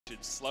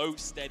mentioned. Slow,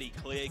 steady,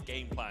 clear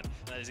game plan.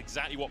 And that is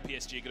exactly what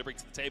PSG are going to bring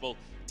to the table.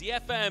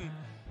 DFM,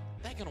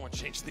 they're going to want to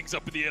change things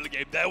up in the early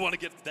game. They're going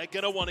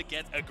to want to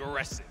get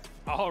aggressive.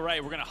 All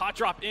right, we're going to hot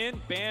drop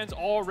in. Bans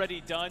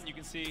already done. You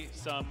can see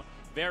some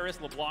Varus,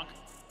 LeBlanc,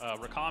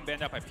 Rakan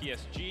banned out by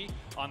PSG.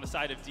 On the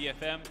side of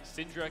DFM,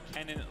 Syndra,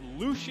 Kennen,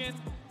 Lucian.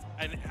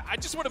 And I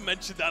just want to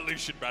mention that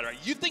Lucian banner.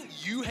 You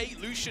think you hate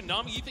Lucian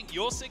Nami? You think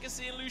you're sick of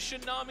seeing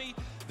Lucian Nami?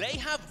 They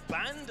have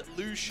banned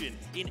Lucian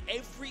in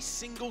every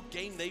single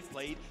game they've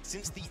played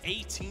since the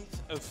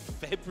 18th of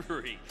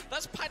February.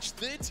 That's patch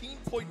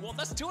 13.1.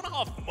 That's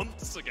 2.5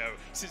 months ago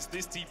since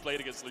this team played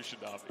against Lucian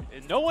Nami.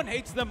 And no one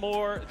hates them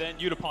more than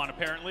Udapon,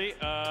 apparently.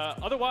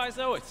 Otherwise,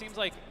 though, it seems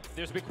like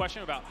there's a big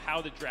question about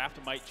how the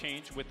draft might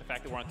change with the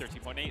fact that we're on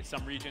 13.8.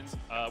 Some regions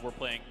we're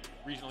playing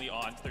regionally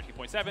on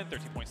 13.7,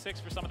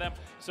 13.6 for some of them.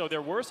 So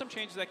there were some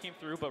changes that came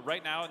through, but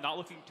right now, not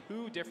looking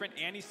too different.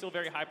 Annie's still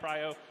very high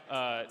prio,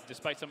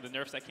 despite some of the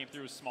nerfs that came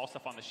through, small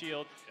stuff on the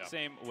shield. Yep.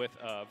 Same with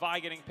Vi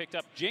getting picked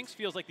up. Jinx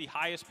feels like the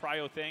highest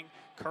prio thing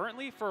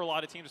currently for a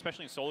lot of teams,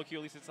 especially in solo queue.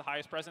 At least it's the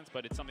highest presence,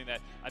 but it's something that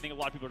I think a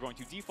lot of people are going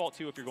to default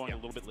to if you're going a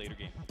little bit later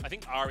game. I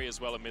think Arya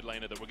as well, a mid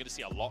laner that we're going to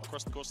see a lot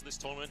across the course of this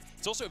tournament.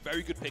 It's also a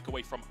very good pick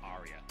away from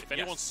Arya. If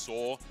anyone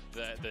saw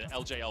the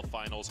LJL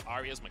finals,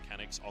 Arya's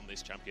mechanics on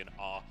this champion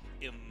are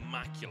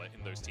immaculate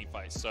in those team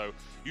fights. So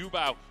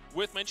Yubao,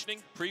 worth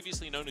mentioning,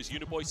 previously known as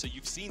Uniboy, so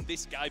you've seen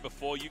this guy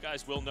before. You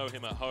guys will know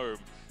him at home,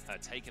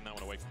 taking that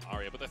one away from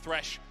Arya. But the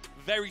Thresh,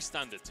 very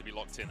standard to be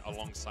locked in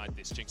alongside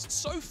this Jinx.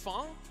 So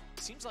far,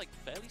 seems like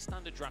fairly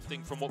standard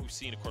drafting from what we've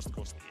seen across the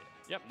course of the year.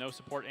 Yep, no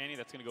support Annie.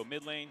 That's going to go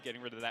mid lane,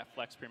 getting rid of that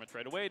flex pretty much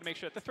right away to make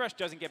sure that the Thresh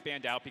doesn't get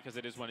banned out because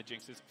it is one of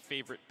Jinx's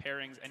favorite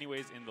pairings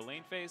anyways in the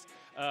lane phase.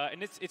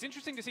 And it's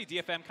interesting to see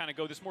DFM kind of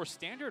go this more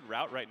standard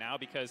route right now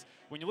because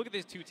when you look at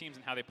these two teams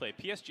and how they play,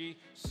 PSG,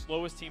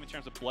 slowest team in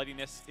terms of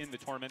bloodiness in the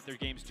tournament. Their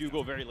games do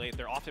go very late.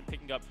 They're often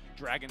picking up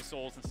Dragon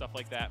Souls and stuff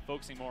like that,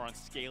 focusing more on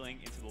scaling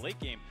into the late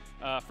game.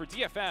 For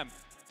DFM,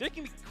 they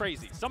can be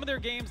crazy. Some of their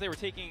games they were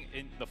taking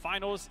in the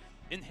finals,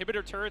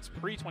 inhibitor turrets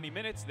pre-20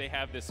 minutes. They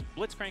have this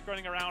Blitzcrank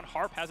running around.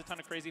 Harp has a ton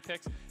of crazy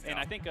picks. And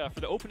I think for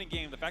the opening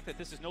game, the fact that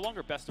this is no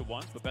longer best of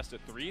ones, but best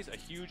of threes, a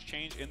huge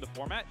change in the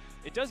format.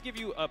 It does give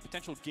you a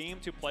potential game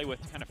to play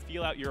with to kind of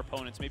feel out your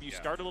opponents. Maybe you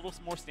start a little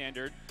more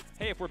standard.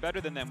 Hey, if we're better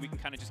than them, we can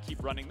kind of just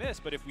keep running this.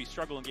 But if we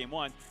struggle in game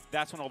one,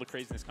 that's when all the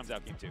craziness comes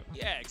out game two.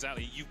 Yeah,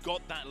 exactly. You've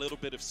got that little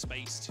bit of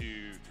space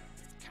to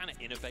kind of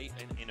innovate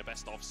in a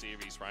best-of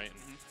series, right?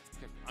 And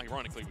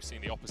ironically, we're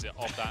seeing the opposite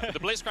of that. The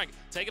Blitzcrank,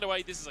 take it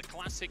away. This is a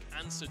classic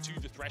answer to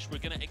the Thresh. We're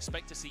going to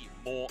expect to see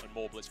more and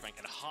more Blitzcrank,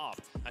 and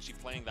Harp actually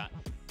playing that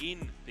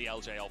in the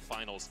LJL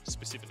finals,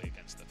 specifically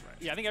against the Thresh.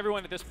 Yeah, I think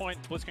everyone at this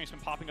point, Blitzcrank's been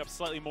popping up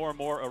slightly more and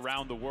more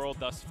around the world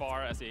thus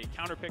far as a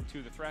counterpick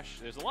to the Thresh.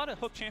 There's a lot of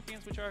hook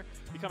champions which are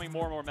becoming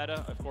more and more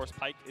meta. Of course,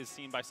 Pyke is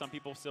seen by some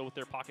people still with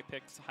their pocket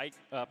picks,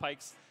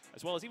 Pikes,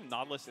 as well as even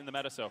Nautilus in the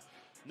meta. So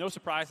no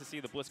surprise to see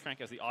the Blitzcrank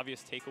as the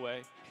obvious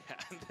takeaway.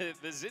 And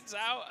the Xin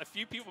Zhao, a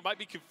few people might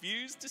be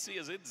confused to see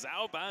a Xin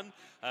Zhao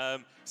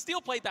ban.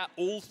 Steel played that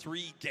all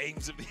 3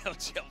 games of the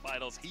LGL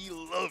finals. He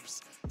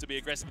loves to be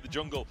aggressive in the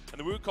jungle, and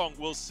the Wukong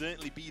will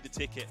certainly be the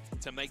ticket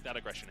to make that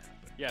aggression happen.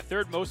 Yeah,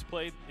 third most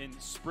played in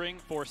spring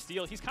for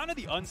Steel. He's kind of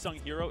the unsung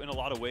hero in a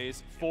lot of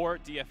ways for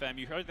DFM.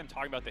 You heard them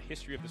talking about the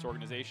history of this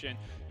organization,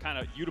 kind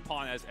of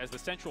Udapon as the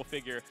central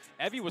figure.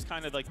 Evie was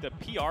kind of like the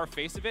PR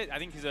face of it. I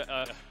think he's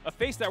a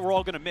face that we're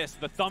all going to miss.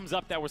 The thumbs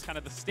up that was kind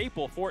of the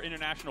staple for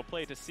international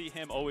play, to see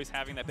him always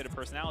having that bit of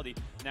personality.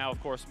 Now,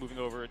 of course, moving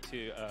over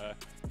to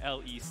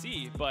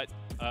LEC, but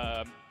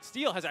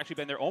Steel has actually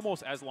been there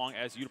almost as long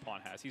as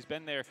Udapon has. He's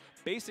been there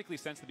basically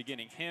since the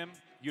beginning. Him,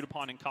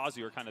 Udapon, and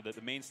Kazu are kind of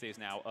the mainstays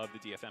now of the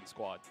DFM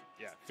squad.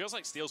 Yeah, feels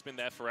like Steel's been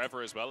there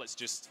forever as well. It's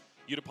just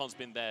Udapon's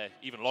been there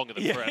even longer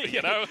than forever,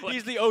 you know? Like,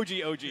 he's the OG.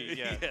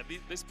 Yeah,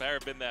 this pair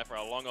have been there for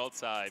a long old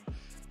time.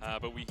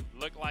 But we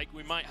look like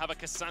we might have a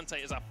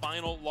Cassante as our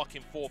final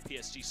lock-in for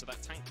PSG, so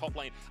that tank top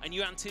lane. And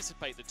you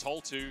anticipate that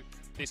Tol 2,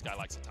 this guy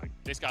likes a tank.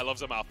 This guy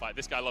loves a Malphite.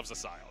 This guy loves a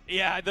Sion.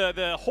 Yeah,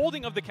 the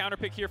holding of the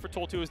counterpick here for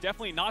Tol 2 is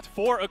definitely not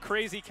for a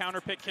crazy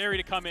counterpick carry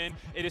to come in.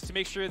 It is to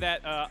make sure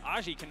that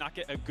Aji cannot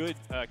get a good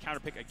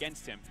counterpick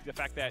against him. The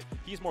fact that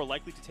he's more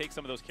likely to take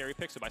some of those carry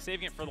picks, so by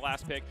saving it for the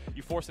last pick,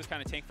 you force this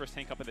kind of tank versus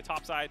tank up at the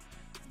top side.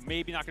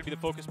 Maybe not going to be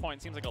the focus point.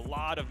 It seems like a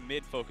lot of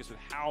mid focus with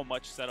how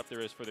much setup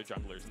there is for their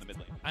junglers in the mid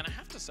lane. And I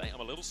have to say, I'm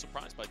a little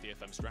surprised by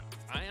DFM's draft.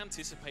 I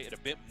anticipated a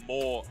bit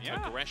more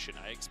aggression.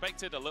 I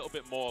expected a little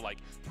bit more like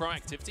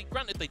proactivity.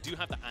 Granted, they do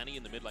have the Annie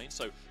in the mid lane,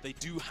 so they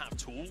do have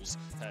tools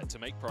to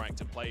make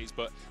proactive plays,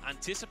 but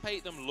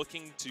anticipate them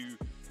looking to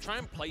try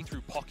and play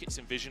through pockets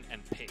and vision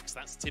and picks.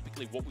 That's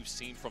typically what we've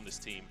seen from this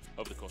team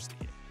over the course of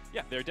the year.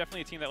 Yeah, they're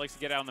definitely a team that likes to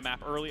get out on the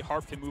map early.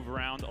 Harp can move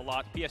around a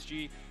lot.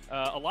 PSG,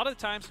 a lot of the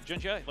times,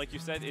 Junjia, like you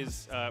said,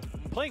 is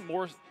playing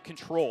more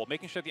control,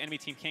 making sure the enemy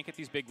team can't get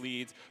these big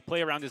leads,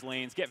 play around his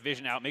lanes, get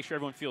vision out, make sure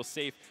everyone feels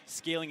safe,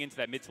 scaling into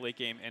that mid to late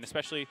game, and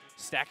especially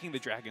stacking the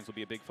dragons will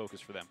be a big focus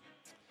for them.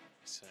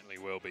 Certainly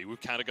will be. We've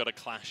kind of got a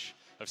clash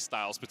of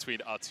styles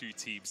between our two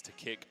teams to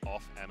kick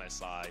off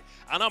MSI.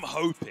 And I'm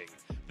hoping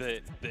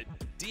that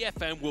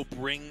DFM will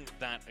bring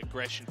that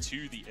aggression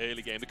to the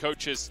early game. The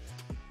coaches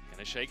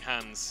gonna shake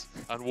hands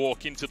and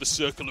walk into the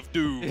circle of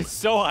doom. It's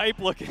so hype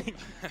looking.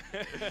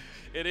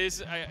 It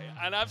is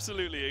an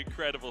absolutely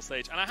incredible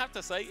stage, and I have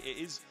to say, it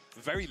is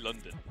very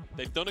London.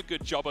 They've done a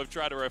good job of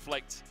trying to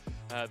reflect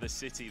the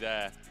city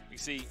there. You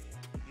see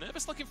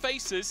nervous-looking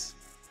faces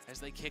as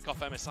they kick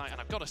off MSI,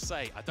 and I've got to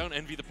say, I don't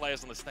envy the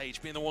players on the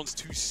stage being the ones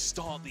to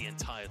start the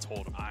entire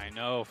tournament. I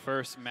know,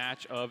 first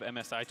match of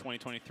MSI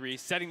 2023,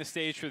 setting the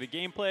stage for the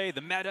gameplay,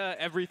 the meta,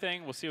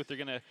 everything. We'll see what they're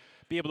going to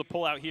be able to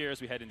pull out here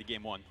as we head into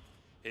game one.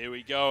 Here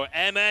we go.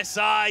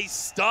 MSI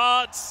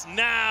starts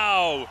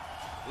now.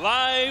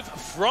 Live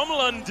from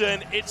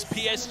London, it's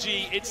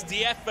PSG, it's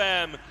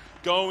DFM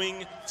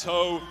going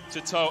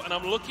toe-to-toe. And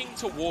I'm looking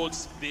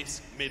towards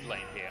this mid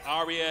lane here.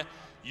 Aria,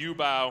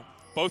 Yubao,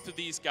 both of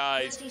these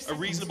guys, a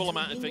reasonable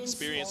amount of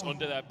experience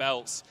under their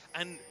belts.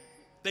 And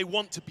they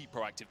want to be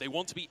proactive. They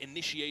want to be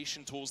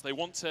initiation tools. They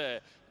want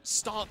to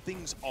start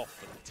things off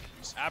for their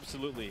teams.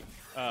 Absolutely.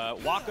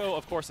 Wako,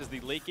 of course, is the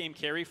late game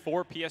carry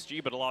for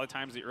PSG, but a lot of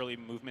times the early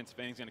movements, if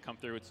anything's going to come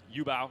through, it's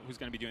Yubao who's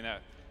going to be doing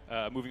that,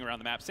 moving around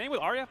the map. Same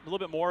with Arya, a little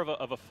bit more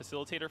of a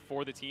facilitator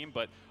for the team,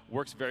 but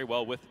works very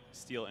well with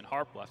Steel and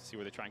Harp. We'll have to see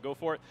where they try and go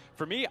for it.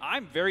 For me,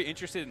 I'm very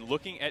interested in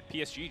looking at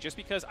PSG just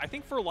because I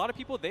think for a lot of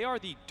people, they are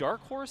the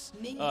dark horse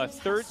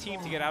third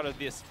team to get out of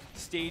this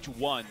stage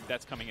one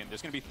that's coming in.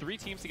 There's going to be 3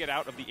 teams to get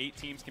out of the 8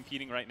 teams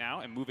competing right now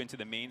and move into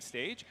the main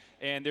stage.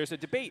 And there's a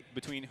debate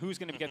between who's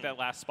going to get that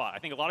last spot. I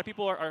think a lot of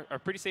people are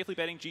pretty safely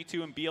betting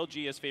G2 and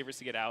BLG as favorites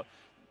to get out.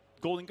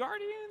 Golden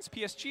Guardians,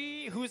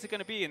 PSG, who is it going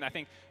to be? And I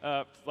think,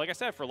 like I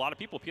said, for a lot of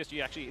people,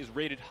 PSG actually is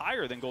rated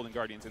higher than Golden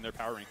Guardians in their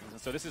power rankings. And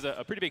so this is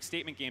a pretty big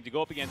statement game to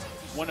go up against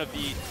one of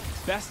the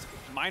best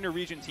minor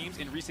region teams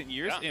in recent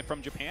years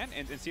from Japan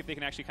and see if they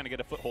can actually kind of get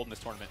a foothold in this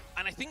tournament.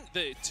 And I think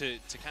that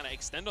to kind of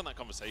extend on that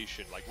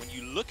conversation, like when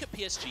you look at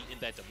PSG in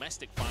their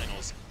domestic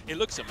finals, it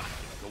looks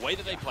immaculate. The way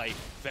that they play,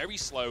 very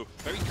slow,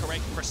 very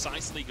correct,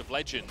 precise League of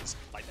Legends,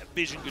 like their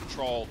vision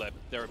control,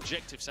 their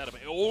objective setup,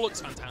 it all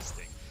looks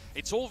fantastic.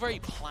 It's all very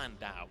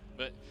planned out,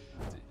 but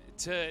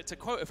to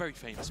quote a very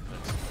famous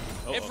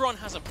person, everyone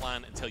has a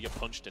plan until you're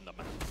punched in the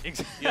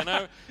mouth. You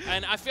know?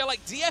 And I feel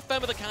like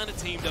DFM are the kind of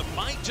team that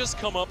might just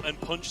come up and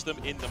punch them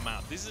in the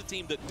mouth. This is a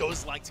team that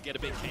does like to get a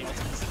bit chaotic.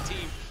 This is a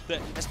team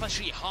that,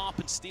 especially Harp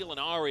and Steel and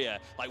Aria,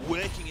 like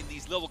working in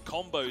these little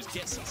combos,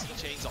 get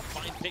CC chains off,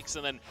 find picks,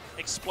 and then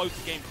explode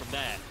the game from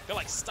there. I feel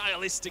like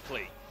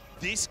stylistically,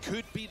 this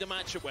could be the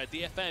matchup where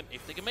DFM,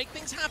 if they can make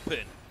things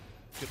happen,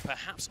 could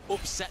perhaps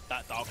upset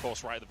that dark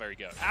horse right at the very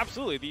go.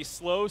 Absolutely. The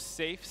slow,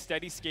 safe,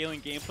 steady scaling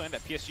game plan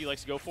that PSG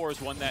likes to go for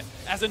is one that,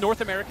 as a North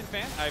American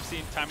fan, I've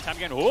seen time and time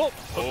again. Oh,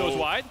 hook goes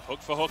wide.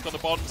 Hook for hook on the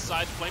bottom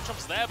side. The Flame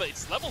Chomp's there, but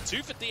it's level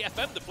 2 for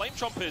DFM. The Flame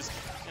Chomp is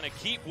going to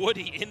keep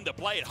Woody in the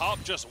play.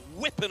 Harp just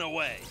whipping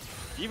away.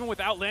 Even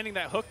without landing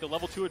that hook, the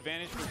level 2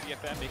 advantage for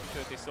DFM, making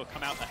sure that they still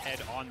come out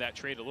ahead on that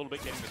trade a little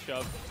bit, getting the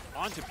shove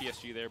onto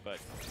PSG there, but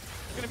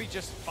it's going to be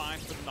just fine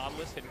for the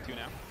Nautilus hitting 2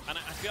 now. And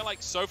I feel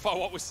like so far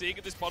what we're seeing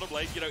at this bottom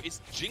lane, you know,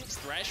 it's Jinx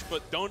Thresh,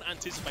 but don't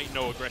anticipate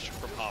no aggression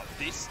from Harp.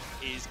 This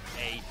is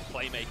a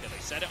playmaker. They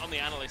said it on the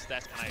analyst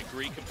desk, and I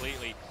agree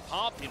completely.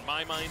 Harp, in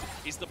my mind,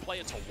 is the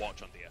player to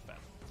watch on DFM.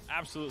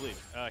 Absolutely.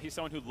 He's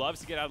someone who loves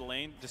to get out of the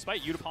lane.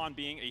 Despite Udapon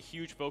being a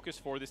huge focus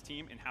for this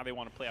team and how they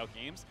want to play out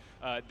games,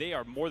 they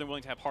are more than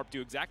willing to have Harp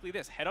do exactly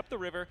this. Head up the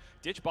river,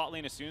 ditch bot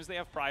lane as soon as they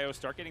have prio,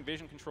 start getting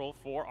vision control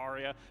for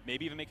Aria,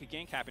 maybe even make a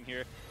gank happen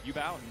here.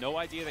 Yubao, no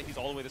idea that he's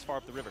all the way this far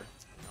up the river.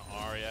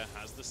 Now Aria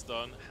has the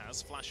stun,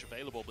 has flash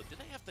available, but did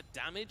they have the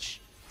damage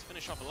to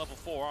finish off a level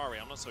 4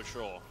 Aria? I'm not so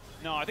sure.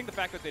 No, I think the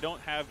fact that they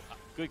don't have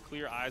good,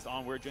 clear eyes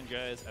on where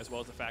Junja is, as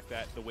well as the fact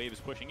that the wave is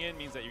pushing in,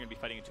 means that you're going to be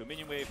fighting into a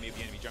minion wave, maybe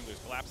the enemy jungler is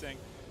collapsing.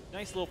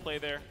 Nice little play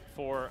there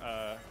for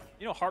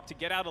you know, Harp to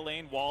get out of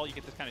lane while you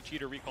get this kind of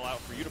cheater recall out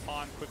for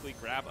Udapon, quickly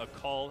grab a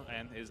Cull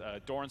and his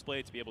Doran's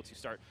Blade to be able to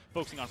start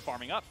focusing on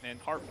farming up, and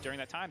Harp during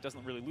that time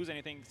doesn't really lose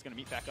anything. He's going to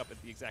meet back up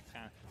at the exact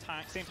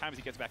same time as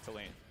he gets back to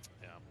lane.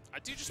 Yeah, I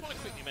do just want to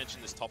quickly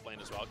mention this top lane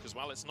as well, because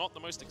while it's not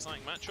the most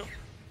exciting matchup,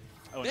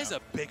 there's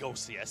a big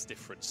OCS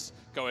difference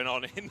going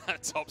on in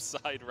that top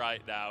side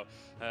right now.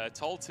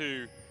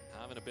 Tol2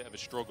 having a bit of a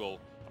struggle,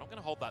 but I'm going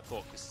to hold that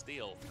thought, because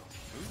Steel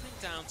moving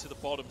down to the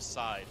bottom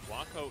side.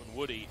 Wako and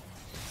Woody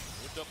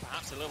moved up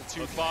perhaps a little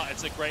too far.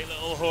 It's a great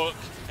little hook,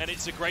 and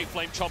it's a great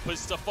Flame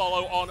Chompers to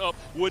follow on up.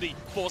 Woody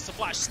forced the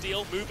flash.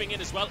 Steel moving in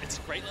as well. It's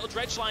a great little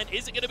dredge line.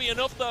 Is it going to be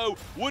enough, though?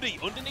 Woody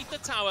underneath the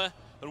tower,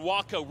 and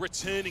Wako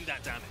returning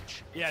that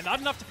damage. Yeah,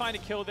 not enough to find a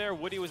kill there.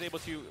 Woody was able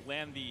to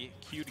land the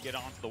Q to get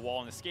onto the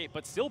wall and escape,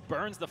 but still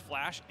burns the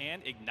flash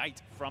and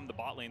ignite from the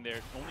bot lane there,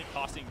 only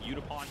costing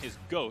Udapon his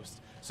ghost.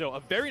 So a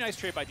very nice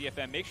trade by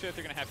DFM. Make sure that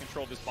they're going to have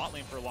control of this bot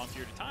lane for a long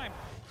period of time.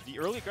 The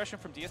early aggression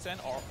from DFM,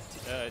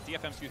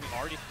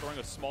 already throwing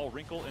a small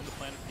wrinkle in the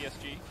plan of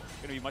PSG. Going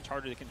to be much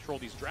harder to control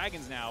these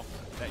dragons now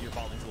that your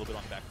bot lane's a little bit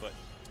on the back foot.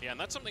 Yeah, and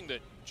that's something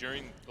that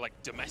during like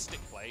domestic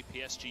play,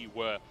 PSG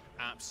were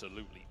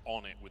absolutely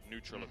on it with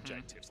neutral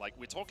objectives. Like,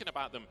 we're talking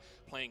about them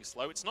playing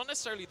slow. It's not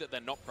necessarily that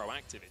they're not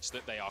proactive, it's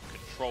that they are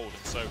controlled.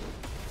 And so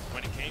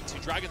when it came to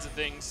Dragons and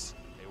things,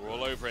 they were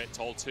all over it.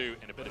 Tol 2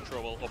 in a bit of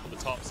trouble up on the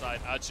top side.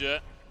 Adja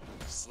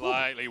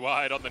slightly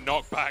wide on the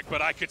knockback,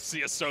 but I could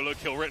see a solo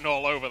kill written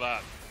all over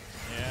that.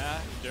 Yeah,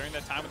 during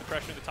that time with the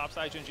pressure on the top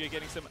side, Junjie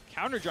getting some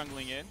counter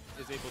jungling in,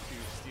 is able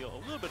to steal a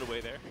little bit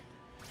away there.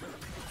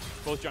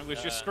 Both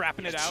junglers just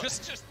scrapping it out.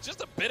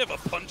 Just a bit of a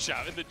punch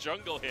out in the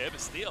jungle here, but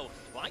Steel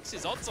likes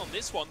his odds on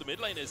this one. The mid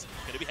lane is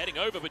going to be heading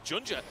over, but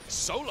Junja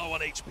so low on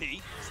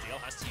HP. Steel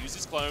has to use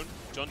his clone.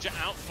 Junja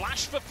out,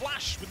 flash for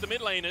flash with the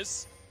mid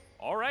laners.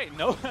 All right,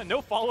 no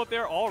follow-up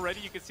there already.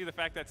 You can see the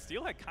fact that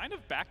Steel had kind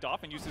of backed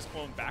off and used his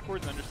clone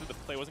backwards and understood the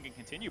play wasn't going to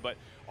continue, but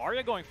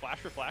Arya going flash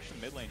for flash in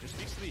the mid lane just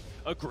speaks to the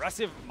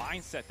aggressive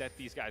mindset that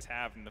these guys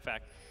have and the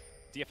fact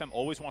DFM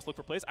always wants to look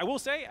for plays. I will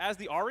say, as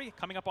the Ahri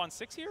coming up on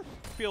 6 here,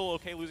 I feel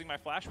okay losing my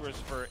flash, whereas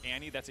for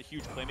Annie, that's a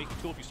huge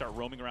playmaking tool. If you start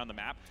roaming around the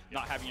map,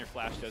 not having your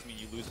flash does mean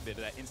you lose a bit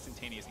of that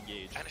instantaneous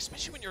engage. And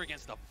especially when you're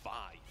against a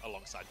Vi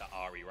alongside the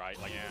Ahri, right?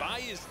 Like, Vi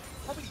is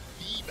probably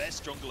the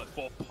best jungler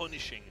for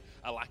punishing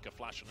a lack of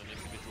flash on an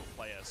individual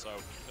player. So,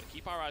 got to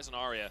keep our eyes on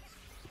Arya,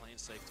 playing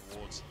safe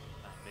towards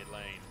that mid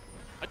lane.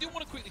 I do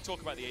want to quickly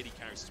talk about the AD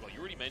carries as well. You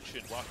already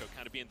mentioned Wako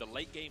kind of being the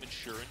late game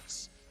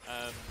insurance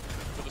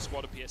for the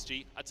squad of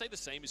PSG. I'd say the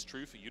same is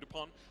true for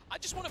Udapon. I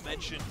just want to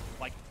mention,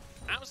 like,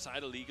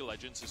 outside of League of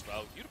Legends as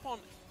well, Udapon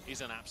is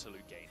an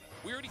absolute gamer.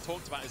 We already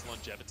talked about his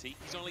longevity.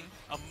 He's only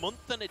a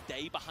month and a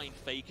day behind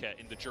Faker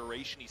in the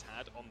duration he's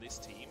had on this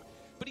team,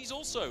 but he's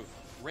also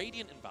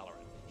Radiant in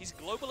Valorant. He's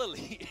global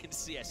elite in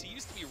CS. He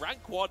used to be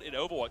rank 1 in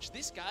Overwatch.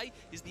 This guy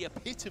is the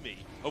epitome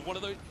of one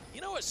of those,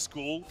 you know, at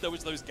school, there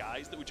was those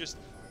guys that were just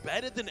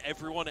better than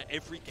everyone at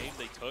every game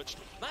they touched.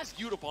 That's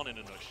Udapon in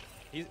a nutshell.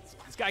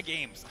 This guy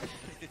games.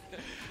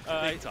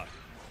 Big time.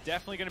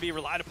 Definitely going to be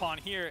relied upon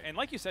here. And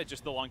like you said,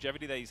 just the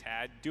longevity that he's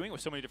had, doing it with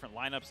so many different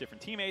lineups,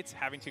 different teammates,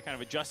 having to kind of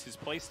adjust his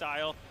play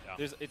style.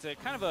 Yeah. It's a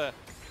kind of a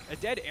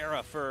dead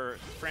era for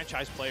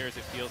franchise players,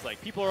 it feels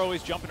like. People are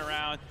always jumping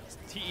around.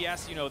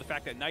 TES, you know, the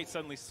fact that Knight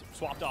suddenly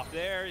swapped off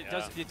there,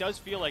 it does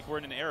feel like we're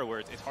in an era where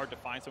it's hard to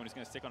find someone who's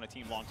going to stick on a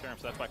team long term.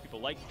 So that's why people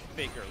like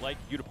Faker, like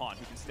Udapon,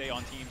 who can stay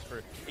on teams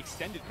for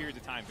extended periods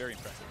of time. Very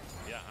impressive.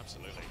 Yeah,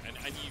 absolutely.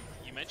 And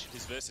you mentioned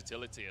his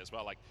versatility as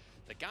well. Like,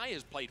 the guy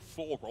has played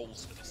 4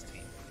 roles for this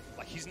team.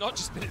 Like, he's not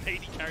just been an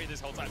AD carry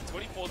this whole time.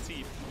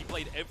 2014, he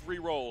played every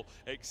role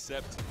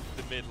except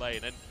the mid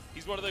lane. And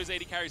he's one of those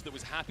AD carries that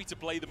was happy to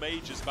play the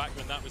mages back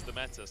when that was the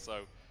meta.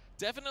 So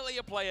definitely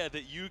a player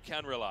that you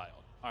can rely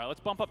on. All right, let's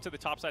bump up to the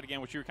top side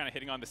again, which you were kind of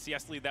hitting on. The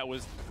CS lead that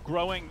was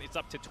growing. It's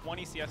up to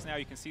 20 CS now.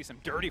 You can see some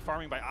dirty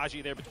farming by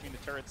Aji there between the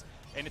turrets.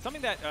 And it's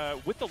something that,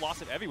 with the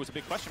loss of Evie, was a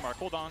big question mark.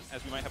 Hold on,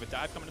 as we might have a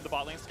dive coming to the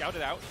bot lane. Scout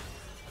it out.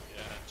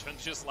 Yeah,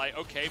 just like,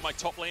 okay, my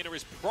top laner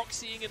is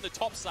proxying in the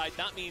top side.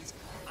 That means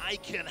I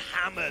can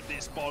hammer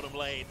this bottom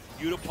lane.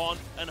 Udapon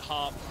and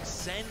Harp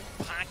send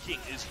packing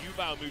as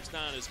Yubao moves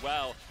down as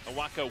well. And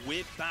Wako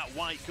with that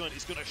white gun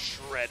is going to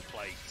shred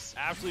plates.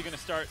 Absolutely going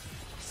to start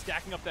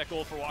stacking up that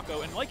gold for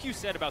Wako. And like you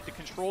said about the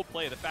controlled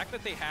play, the fact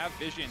that they have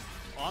vision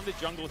on the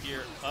jungle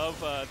here of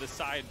the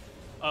side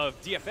of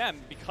DFM,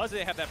 because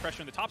they have that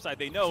pressure on the top side,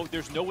 they know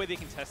there's no way they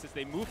can test this.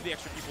 They move the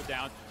extra people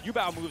down.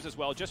 Yubao moves as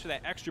well, just for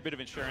that extra bit of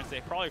insurance. They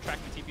probably are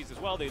tracking the TPs as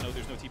well. They know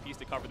there's no TPs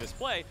to cover this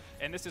play.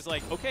 And this is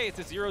like, okay, it's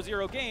a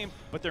 0-0 game,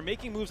 but they're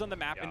making moves on the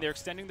map, and they're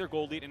extending their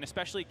gold lead, and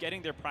especially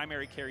getting their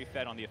primary carry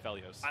fed on the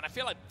Aphelios. And I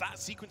feel like that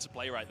sequence of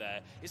play right there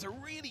is a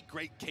really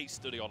great case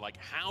study on like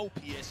how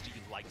PSG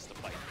likes to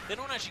play. They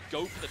don't actually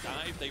go for the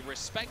dive. They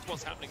respect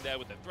what's happening there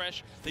with the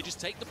Thresh. They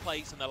just take the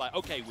plates, and they're like,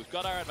 okay, we've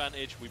got our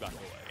advantage, we back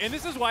away. And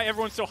this is why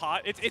everyone's so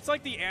hot. It's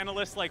like the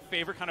analyst's like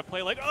favorite kind of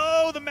play, like,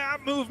 oh, the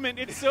map movement,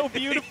 it's so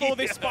beautiful.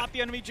 They spot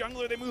the enemy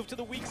jungler, they move to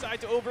the weak side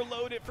to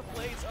overload it for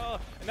plays. Oh,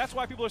 and that's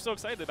why people are so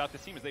excited about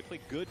this team, is they play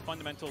good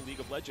fundamental League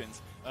of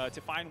Legends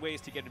to find ways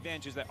to get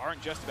advantages that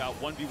aren't just about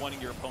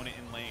 1v1ing your opponent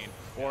in lane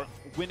or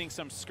winning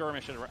some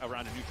skirmish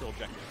around a neutral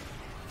objective.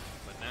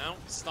 But now,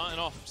 starting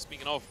off,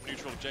 speaking of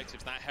neutral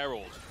objectives, that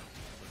Herald,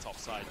 the top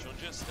side,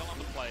 Junja still on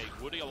the play,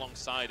 Woody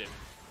alongside him.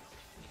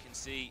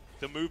 See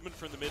the movement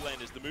from the mid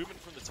laners, the movement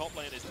from the top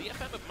laners.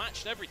 DFM have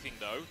matched everything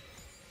though.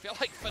 I feel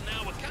like for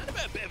now we're kind of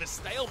at a bit of a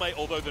stalemate,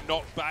 although the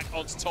knockback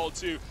onto Tol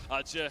 2.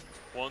 Adja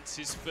wants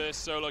his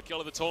first solo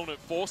kill of the tournament,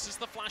 forces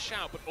the flash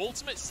out, but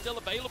ultimate's still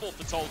available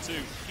for Tol 2.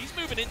 He's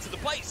moving into the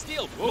plate,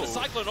 Steel with a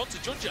cyclone onto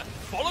Junja,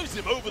 follows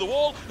him over the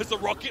wall as the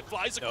rocket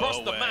flies across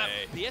the map.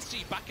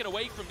 PSG backing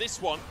away from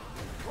this one.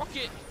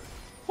 Rocket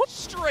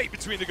straight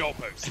between the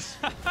goalposts.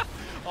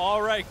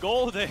 All right,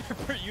 goal there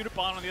for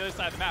Udapon on the other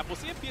side of the map. We'll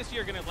see if PSG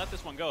are going to let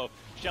this one go.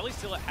 Shelly's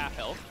still at half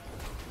health.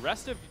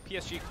 Rest of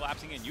PSG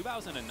collapsing in.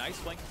 Yubao's in a nice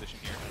flank position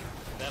here.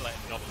 They're letting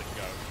nothing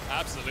go.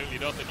 Absolutely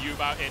nothing.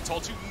 Yubao here.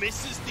 Toltu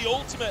misses the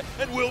ultimate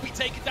and will be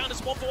taken down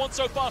as 1-for-1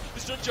 so far.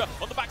 This Junja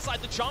on the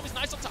backside. The charm is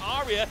nice onto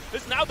Aria.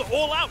 There's now the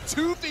all-out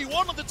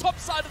 2v1 on the top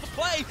side of the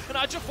play. And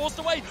Aja forced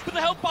away, but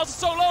the health bars are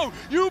so low.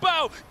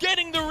 Yubao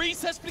getting the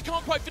recess, but he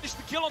can't quite finish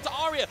the kill onto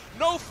Aria.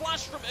 No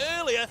flash from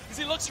earlier as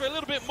he looks for a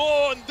little bit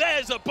more, and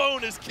there's a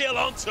bonus kill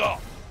on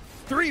top.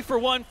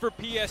 3-for-1 for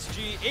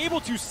PSG,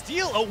 able to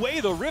steal away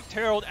the Rift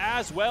Herald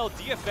as well.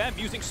 DFM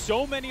using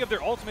so many of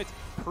their ultimates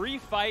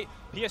pre-fight.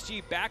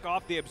 PSG back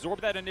off, they absorb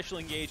that initial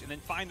engage and then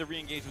find the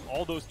re-engage with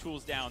all those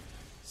tools down.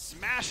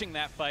 Smashing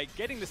that fight,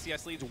 getting the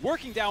CS leads,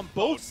 working down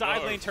both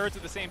side lane turrets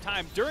at the same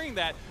time. During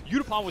that,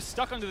 Udapon was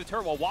stuck under the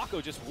turret while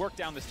Wako just worked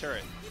down this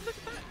turret. Look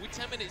at that, we're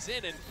 10 minutes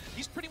in and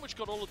he's pretty much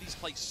got all of these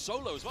plays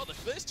solo as well. The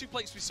first 2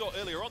 plays we saw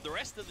earlier on, the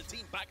rest of the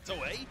team backed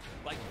away.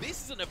 Like,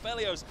 this is an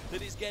Aphelios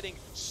that is getting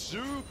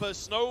super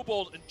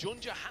snowballed, and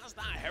Junja has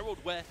that Herald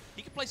where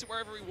he can place it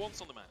wherever he wants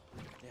on the map.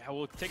 Yeah,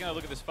 we'll take another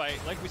look at this fight.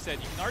 Like we said,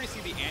 you can already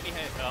see the Andy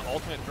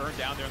ultimate burn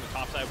down there on the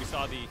top side. We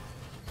saw the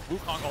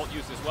Wukong ult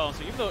used as well, and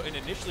so even though it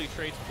initially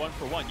trades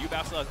 1-for-1,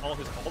 Yubao still has all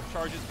his ult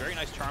charges. Very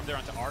nice charm there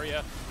onto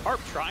Arya. Harp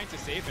trying to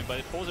save him, but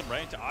it pulls him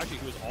right into Aji,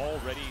 who is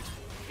already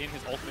in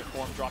his ultimate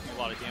form, dropping a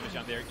lot of damage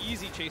down there.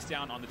 Easy chase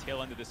down on the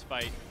tail end of this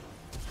fight.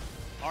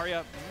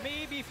 Arya,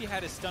 maybe if he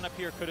had his stun up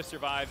here, could have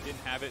survived,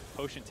 didn't have it.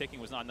 Potion ticking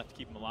was not enough to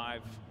keep him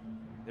alive.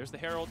 There's the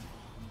Herald.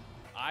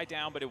 Eye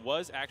down, but it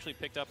was actually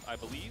picked up, I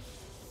believe,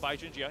 by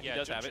Junja. He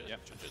does have it. Yeah,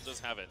 Junja does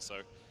have it, so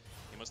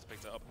he must have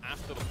picked it up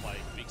after the play.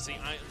 We can see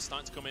items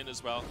starting to come in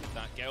as well.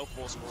 That Gale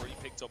Force already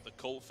picked up. The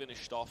Cult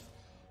finished off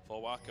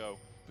for Wako.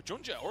 But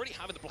Junja already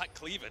having the Black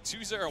Cleaver,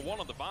 2-0-1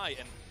 on the buy.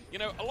 And, you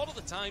know, a lot of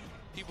the time,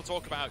 people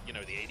talk about, you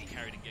know, the AD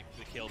carry didn't get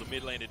the kill, the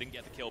mid laner didn't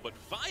get the kill. But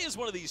Vi is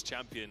one of these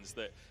champions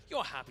that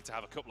you're happy to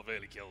have a couple of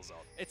early kills on.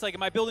 It's like,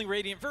 am I building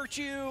Radiant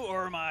Virtue,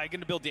 or am I going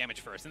to build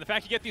damage first? And the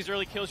fact you get these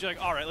early kills, you're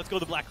like, all right, let's go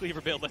the Black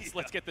Cleaver build.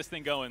 Let's get this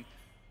thing going.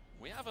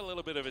 We have a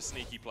little bit of a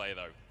sneaky play,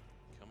 though,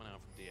 coming out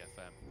from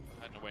DFM.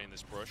 Heading away in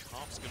this brush.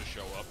 Harp's going to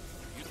show up.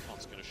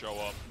 Udapon's going to show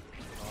up.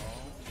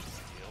 Oh,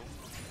 steal.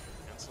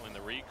 Canceling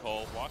the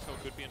recall. Wako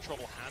could be in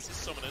trouble. Has his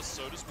summoners.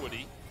 So does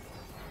Woody.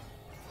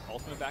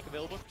 Ultimate back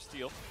available for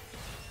steal.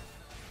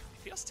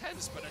 Feels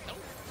tense, but I don't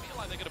feel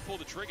like they're going to pull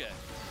the trigger.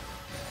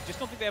 Just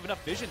don't think they have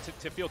enough vision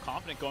to feel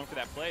confident going for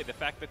that play. The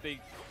fact that they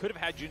could have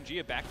had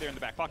Junjia back there in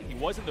the back pocket. He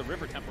was in the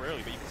river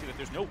temporarily, but you can see that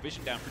there's no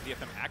vision down for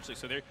DFM actually,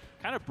 so they're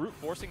kind of brute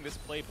forcing this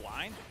play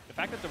blind. The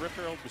fact that the Rift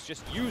Herald was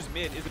just used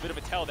mid is a bit of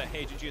a tell that,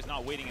 hey, Junjia is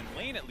not waiting in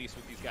lane at least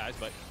with these guys,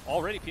 but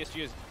already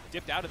PSG has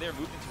dipped out of there,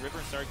 moved into river,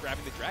 and started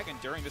grabbing the dragon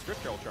during this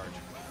Rift Herald charge.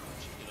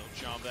 A little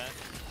charm there.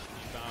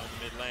 Found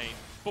the mid lane.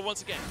 But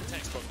once again,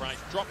 textbook, right?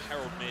 Drop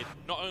Herald mid.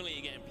 Not only are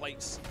you getting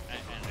plates and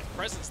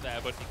presence there,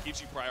 but it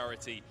gives you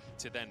priority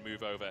to then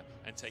move over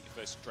and take your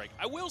first Drake.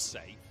 I will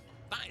say,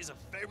 that is a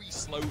very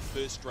slow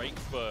first Drake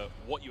for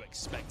what you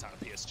expect out of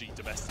PSG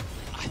domestically.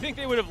 I think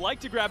they would have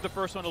liked to grab the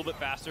first one a little bit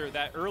faster.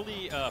 That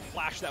early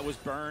flash that was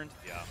burned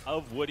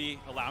of Woody,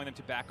 allowing them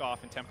to back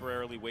off and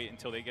temporarily wait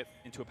until they get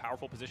into a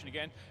powerful position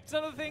again. It's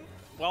another thing,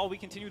 while we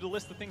continue to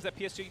list the things that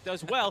PSG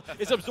does well,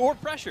 is absorb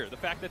pressure. The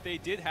fact that they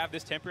did have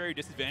this temporary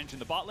disadvantage in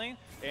the bot lane,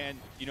 and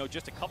you know,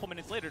 just a couple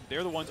minutes later,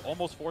 they're the ones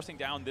almost forcing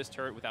down this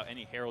turret without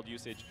any Herald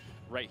usage.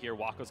 Right here,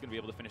 Wako's going to be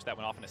able to finish that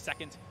one off in a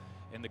second.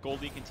 And the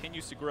gold lead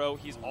continues to grow.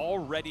 He's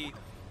already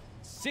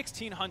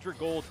 1,600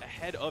 gold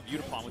ahead of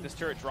Udapon. With this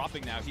turret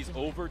dropping now, he's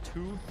over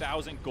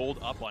 2,000 gold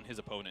up on his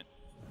opponent.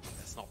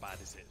 That's not bad,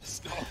 is it?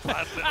 It's not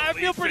bad. I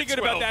feel pretty good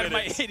about that if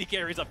my 80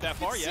 carries up that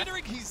far,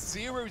 Considering he's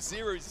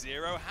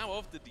 0-0-0, how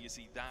often do you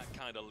see that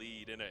kind of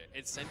lead in an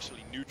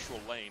essentially neutral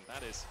lane?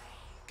 That is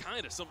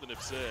kind of something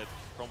absurd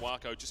from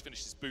Wako. Just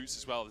finished his boots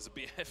as well. There's a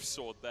BF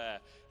sword there.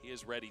 He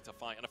is ready to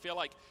fight. And I feel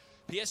like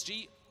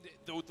PSG,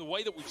 the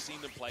way that we've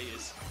seen them play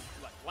is,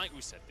 like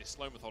we said, this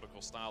slow,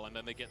 methodical style, and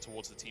then they get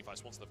towards the team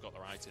fights once they've got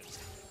their items.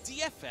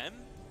 DFM,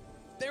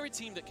 they're a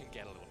team that can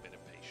get a little bit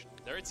impatient.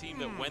 They're a team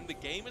that when the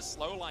game is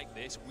slow like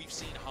this, we've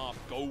seen Harp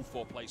go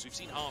for plays. We've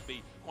seen Harp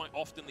be quite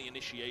often the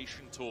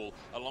initiation tool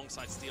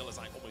alongside Steel as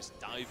like almost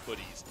dive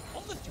buddies.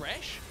 On the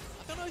Thresh,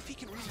 I don't know if he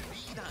can really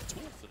be that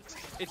tool for the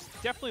team. It's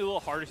definitely a little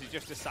harder to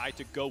just decide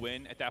to go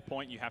in. At that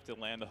point, you have to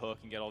land the hook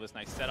and get all this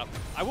nice setup.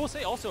 I will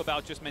say also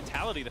about just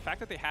mentality, the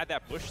fact that they had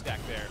that push stack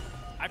there.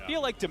 I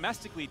feel like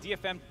domestically,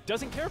 DFM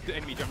doesn't care if the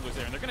enemy jungler's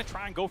there, and they're going to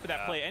try and go for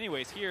that play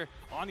anyways. Here,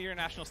 on the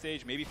international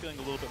stage, maybe feeling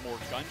a little bit more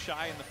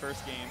gun-shy in the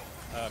first game,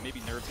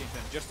 maybe nerve-taking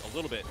them just a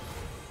little bit,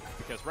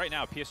 because right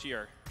now, PSG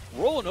are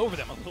rolling over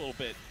them a little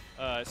bit.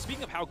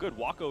 Speaking of how good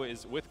Wako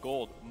is with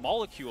gold,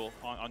 Molecule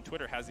on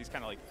Twitter has these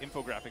kind of like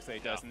infographics that he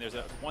does, and there's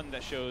one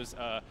that shows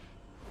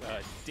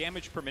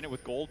damage per minute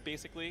with gold,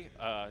 basically,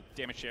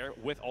 damage share,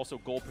 with also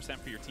gold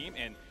 % for your team.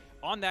 And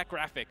on that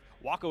graphic,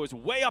 Wako is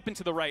way up and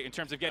to the right in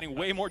terms of getting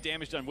way more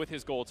damage done with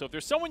his gold. So if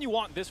there's someone you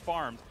want this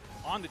farmed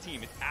on the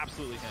team, it's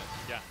absolutely him.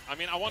 Yeah, I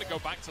mean, I want to go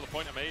back to the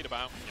point I made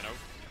about, you know,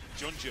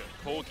 Junja,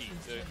 Corgi,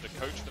 the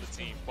coach for the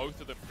team, both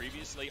of them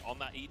previously on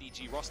that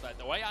EDG roster.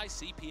 The way I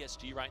see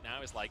PSG right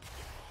now is like,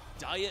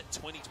 Diet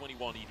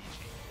 2021 EDG.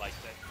 Like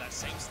that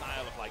same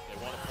style of like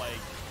they want to play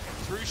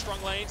through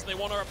strong lanes, and they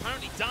want to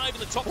apparently dive in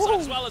the top side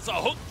as well. As a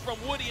hook from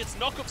Woody, it's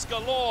knockups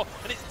galore,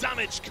 and it's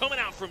damage coming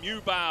out from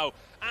Yubao.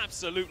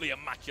 Absolutely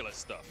immaculate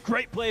stuff.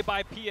 Great play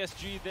by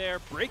PSG there,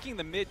 breaking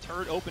the mid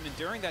turret open, and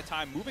during that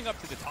time, moving up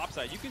to the top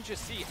side. You can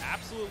just see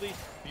absolutely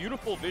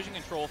beautiful vision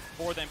control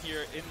for them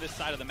here in this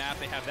side of the map.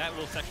 They have that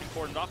little section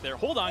cordoned off there.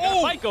 Hold on, got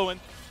a fight going.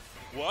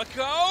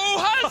 Wako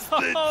has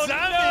the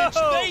damage.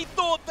 No. They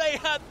thought they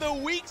had the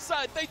weak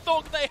side. They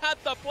thought they had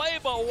the play,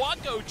 but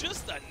Wako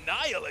just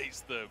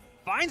annihilates them.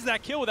 Finds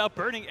that kill without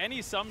burning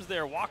any sums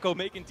there. Wako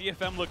making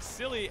DFM look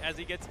silly as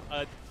he gets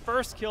a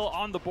first kill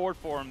on the board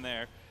for him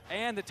there.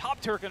 And the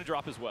top turret going to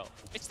drop as well.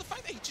 It's the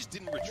fact that he just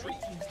didn't retreat.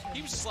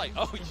 He was just like,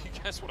 oh,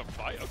 you guys want to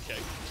fight? Okay.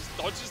 Just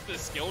dodges the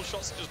skill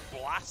shots and just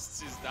blasts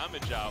his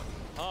damage out.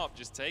 Harp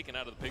just taken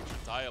out of the picture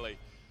entirely.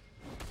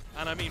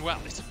 And I mean, well,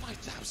 it's a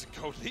 5,000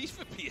 gold lead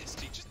for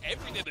PSG. Just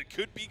everything that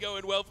could be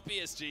going well for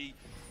PSG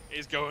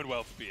is going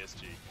well for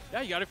PSG.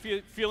 Yeah, you got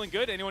to feeling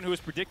good. Anyone who was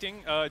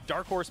predicting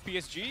Dark Horse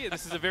PSG,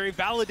 this is a very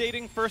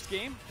validating first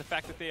game. The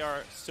fact that they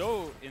are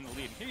so in the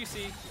lead. And here you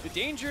see the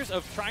dangers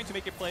of trying to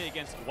make a play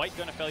against White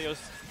Gun Aphelios.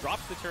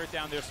 Drops the turret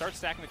down there, starts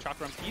stacking the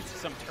Chakrams, eats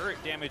some turret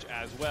damage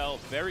as well.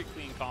 Very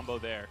clean combo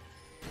there.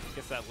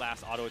 Gets that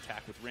last auto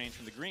attack with range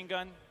from the green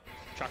gun.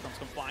 Chakrams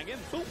come flying in.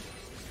 Boom.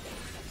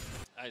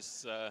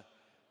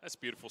 That's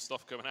beautiful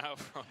stuff coming out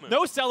from him.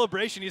 No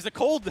celebration. He's a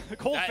cold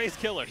face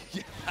killer.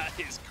 Yeah, that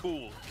is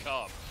cool.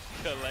 Calm,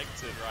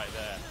 collected right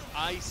there.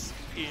 Ice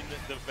in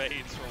the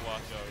veins from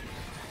Wako.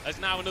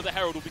 As now another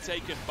Herald will be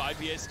taken by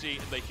PSG,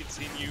 and they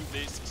continue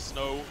this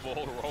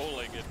snowball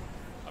rolling. And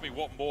I mean,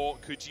 what more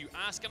could you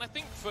ask? And I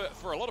think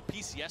for a lot of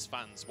PCS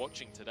fans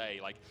watching today,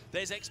 like,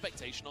 there's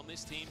expectation on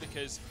this team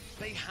because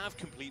they have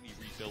completely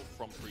rebuilt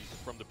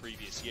from the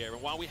previous year.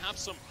 And while we have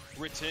some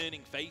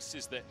returning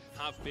faces that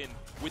have been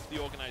with the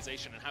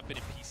organization and have been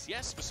in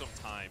PCS for some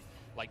time,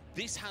 like,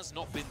 this has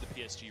not been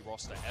the PSG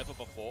roster ever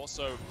before.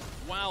 So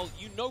while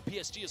you know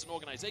PSG as an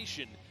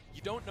organization,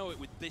 you don't know it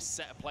with this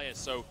set of players.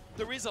 So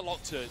there is a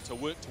lot to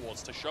work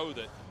towards to show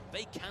that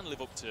they can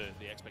live up to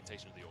the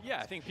expectation of the organization.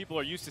 Yeah, I think people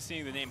are used to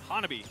seeing the name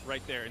Hanabi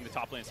right there in the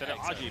top lane instead of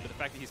Aji, but the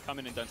fact that he's come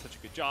in and done such a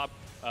good job,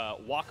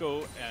 Wako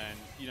and,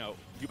 you know,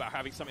 Yubao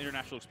having some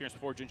international experience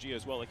before Junji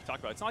as well, like you talked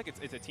about. It's not like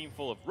it's a team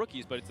full of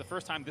rookies, but it's the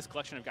first time this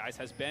collection of guys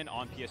has been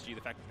on PSG.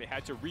 The fact that they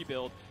had to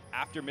rebuild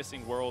after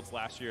missing Worlds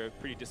last year,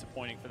 pretty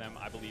disappointing for them,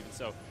 I believe. And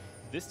so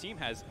this team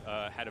has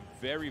had a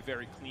very,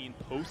 very clean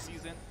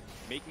postseason,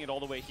 making it all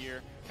the way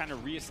here, kind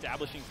of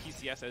reestablishing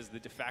PCS as the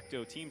de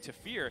facto team to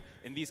fear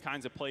in these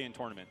kinds of play-in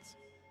tournaments.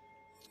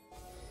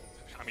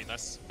 I mean,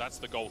 that's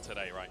the goal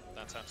today, right?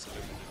 That's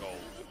absolutely the goal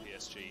for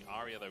PSG.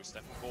 Aria, though,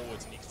 stepping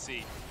forwards, and you can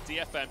see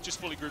DFM just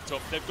fully grouped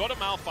up. They've got a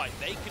Malphite.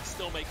 They can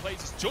still make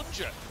plays. As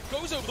Junja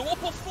goes over the wall,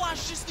 but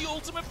flashes the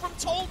ultimate from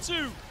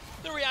Toltu.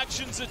 The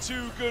reactions are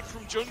too good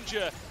from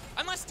Junja.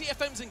 And that's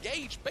DFM's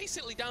engaged,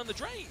 basically down the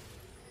drain.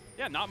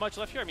 Yeah, not much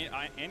left here. I mean,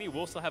 Annie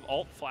will still have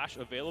alt flash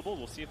available.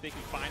 We'll see if they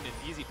can find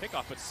an easy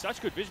pickoff, but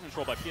such good vision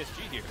control by PSG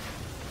here.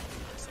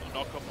 Still a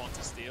knock up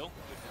onto Steel.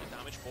 Good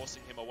damage,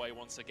 forcing him away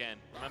once again.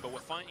 Remember, we're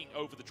fighting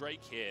over the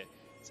Drake here.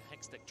 It's a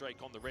Hextech Drake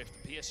on the Rift.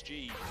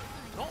 PSG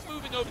not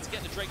moving over to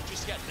get the Drake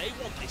just yet. They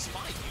want this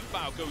fight.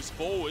 Yubao goes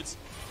forwards.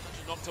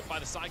 Knocked up by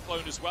the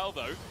Cyclone as well,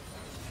 though.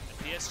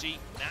 PSG,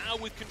 now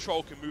with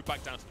control, can move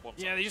back down to the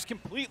bottom. Yeah, they just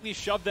completely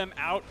shove them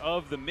out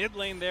of the mid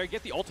lane there,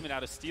 get the ultimate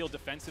out of Steel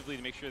defensively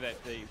to make sure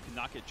that they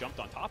cannot get jumped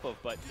on top of.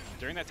 But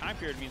during that time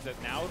period, it means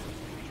that now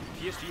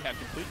PSG have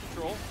complete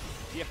control.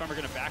 DFM are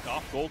going to back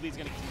off. Gold lead's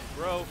going to continue to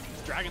grow.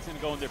 Dragon's going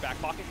to go in their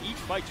back pocket. Each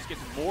fight just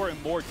gets more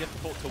and more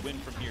difficult to win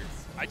from here.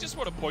 I just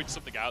want to point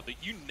something out that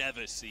you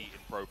never see in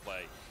pro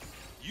play.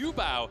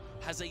 Yubao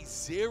has a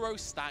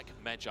 0-stack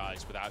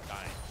Medjais without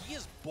dying. He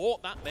has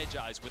bought that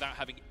Medjais without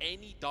having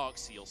any Dark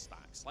Seal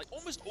stacks. Like,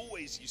 almost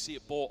always you see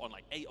it bought on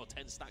like 8 or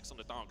 10 stacks on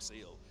the Dark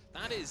Seal.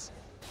 That is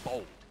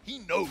bold. He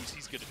knows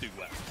he's going to do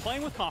well.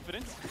 Playing with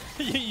confidence,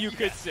 you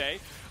could say.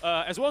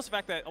 As well as the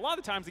fact that a lot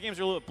of the times the games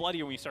are a little bit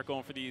bloodier when you start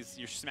going for these.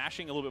 You're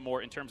smashing a little bit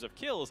more in terms of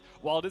kills.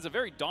 While it is a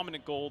very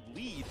dominant gold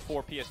lead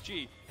for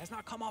PSG, it has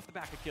not come off the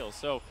back of kills.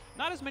 So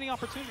not as many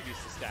opportunities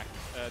to stack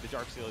the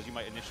Dark Seal as you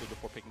might initially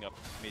before picking up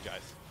Medjais.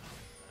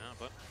 Yeah,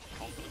 but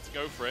confident to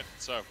go for it.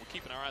 So we're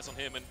keeping our eyes on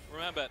him. And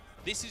remember,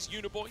 this is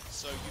Uniboy.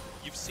 So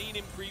you've seen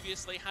him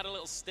previously, had a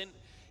little stint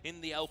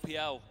in the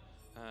LPL.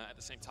 At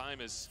the same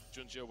time as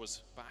Junja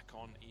was back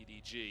on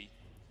EDG,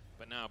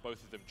 but now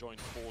both of them joined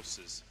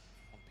forces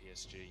on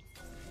PSG.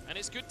 And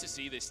it's good to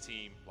see this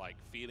team like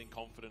feeling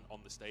confident on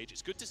the stage.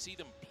 It's good to see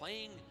them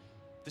playing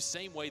the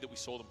same way that we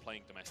saw them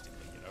playing domestically,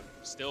 you know,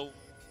 still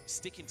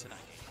sticking to that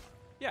game.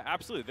 Yeah,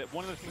 absolutely.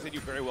 One of the things they do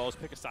very well is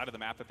pick a side of the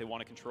map that they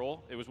want to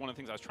control. It was one of the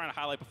things I was trying to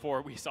highlight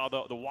before we saw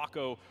the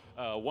Wako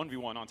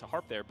 1v1 onto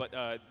Harp there, but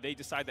they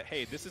decide that,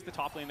 hey, this is the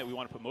top lane that we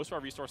want to put most of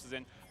our resources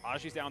in.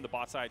 Aji's down the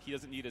bot side. He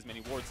doesn't need as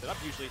many wards set up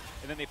usually,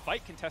 and then they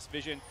fight contest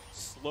vision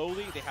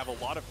slowly. They have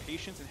a lot of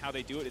patience in how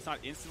they do it. It's not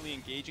instantly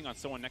engaging on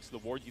someone next to the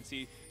ward. You can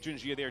see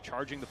Junjia there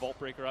charging the Vault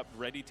Breaker up,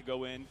 ready to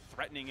go in,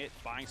 threatening it,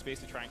 buying space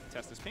to try and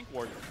contest this pink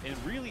ward, and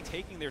really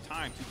taking their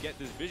time to get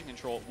this vision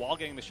control while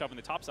getting the shove in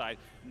the top side.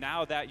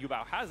 Now that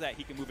Yubao has that,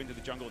 he can move into the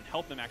jungle and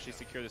help them actually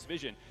secure this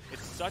vision.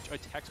 It's such a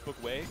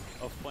textbook way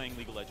of playing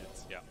League of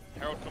Legends. Yeah,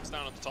 Herald comes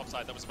down on the top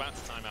side. That was about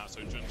to time out,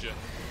 so Junjia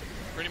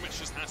pretty much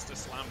just has to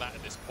slam that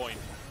at this point.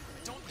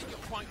 I don't think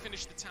he'll quite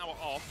finish the tower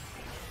off.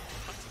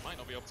 Hunter might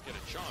not be able to get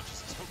a charge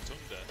as it's hooked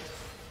under.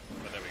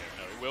 But there we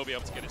go. No, it will be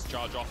able to get its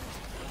charge off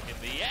in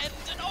the end.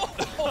 And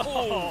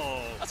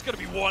oh! That's going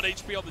to be 1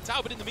 HP on the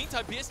tower. But in the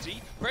meantime,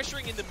 PSG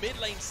pressuring in the mid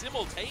lane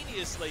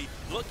simultaneously,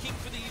 looking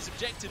for these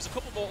objectives. A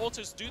couple more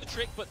autos to do the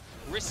trick, but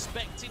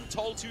respecting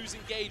Tol2's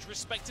engage,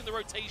 respecting the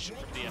rotation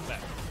from DFM.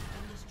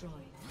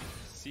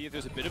 See if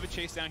there's a bit of a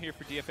chase down here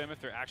for DFM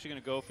if they're actually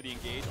going to go for the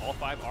engage. All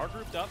 5 are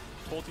grouped up.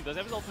 Tol2 does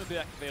have his ultimate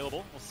back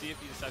available. We'll see if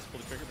he decides to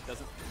pull the trigger, but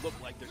doesn't look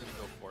like they're going to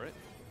go for it.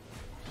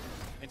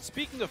 And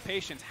speaking of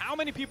patience, how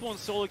many people in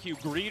solo queue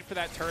greed for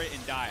that turret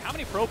and die? How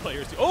many pro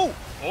players do? Oh!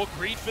 Or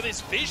greed for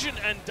this vision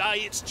and die.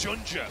 It's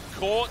Junjia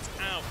caught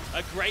out.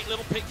 A great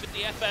little pick for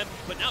DFM,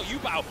 but now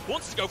Yubao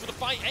wants to go for the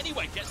fight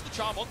anyway. Gets the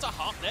charm onto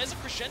Harp. There's a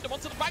crescendo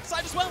onto the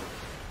backside as well.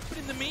 But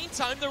in the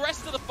meantime, the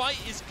rest of the fight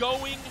is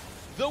going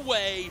the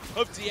way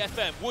of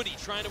DFM. Woody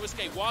trying to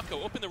escape.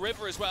 Wako up in the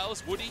river as well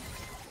as Woody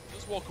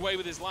does walk away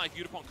with his life.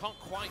 Udapon can't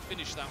quite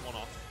finish that one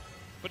off.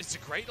 But it's a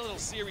great little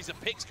series of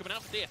picks coming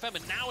out for DFM,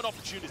 and now an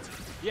opportunity.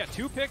 Yeah,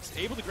 2 picks,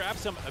 able to grab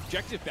some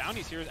objective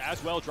bounties here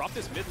as well. Drop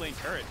this mid lane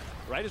turret.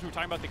 Right as we were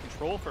talking about the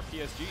control for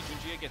PSG,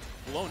 Junjia gets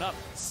blown up,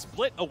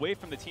 split away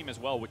from the team as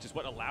well, which is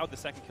what allowed the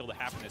second kill to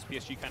happen as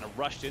PSG kind of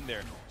rushed in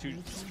there to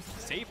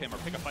save him or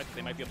pick a fight that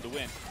they might be able to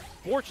win.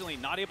 Fortunately,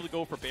 not able to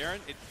go for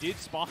Baron. It did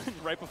spawn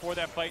right before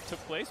that fight took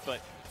place,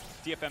 but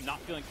DFM not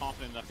feeling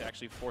confident enough to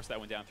actually force that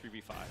one down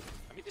 3v5.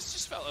 I mean, this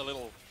just felt a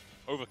little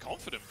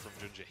overconfident from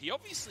Junjia. He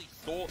obviously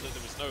thought that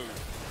there was no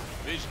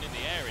vision in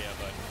the area,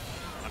 but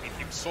I mean,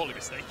 he was sorely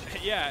mistaken.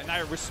 Yeah, and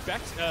I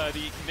respect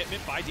the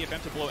commitment by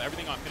DFM to blow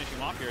everything on finishing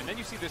him off here. And then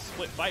you see this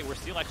split fight where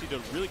Steel actually did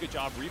a really good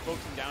job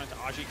refocusing down into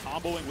Aji,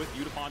 comboing with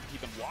Udapon to keep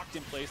him locked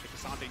in place. The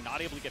Cassandre not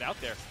able to get out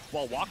there,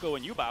 while Wako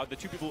and Yubao, the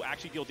 2 people who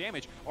actually deal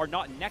damage, are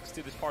not next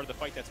to this part of the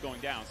fight that's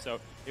going down. So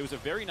it was a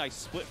very nice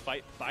split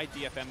fight by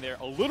DFM there.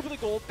 A little bit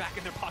of gold back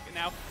in their pocket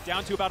now,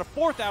 down to about a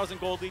 4,000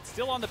 gold lead,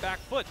 still on the back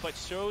foot, but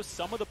shows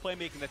some of the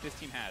playmaking that this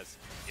team has.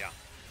 Yeah.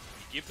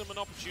 Give them an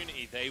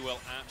opportunity, they will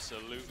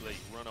absolutely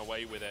run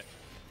away with it.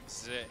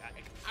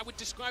 I would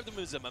describe them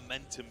as a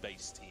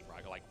momentum-based team,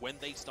 right? Like when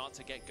they start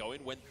to get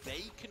going, when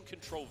they can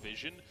control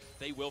vision,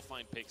 they will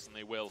find picks and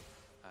they will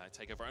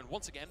take over. And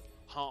once again,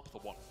 Harp the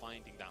one,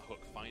 finding that hook,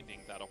 finding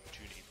that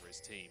opportunity for his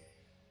team.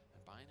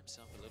 And buying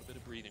himself a little bit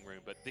of breathing room.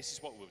 But this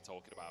is what we were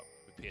talking about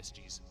with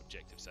PSG's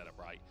objective setup,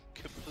 right?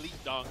 Complete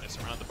darkness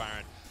around the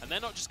Baron. And they're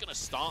not just going to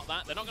start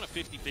that. They're not going to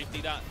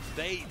 50-50 that.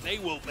 They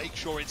will make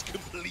sure it's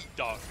complete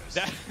darkness.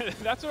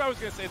 That's what I was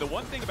going to say. The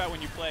one thing about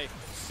when you play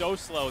so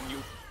slow and you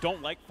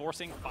don't like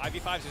forcing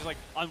 5v5s, is like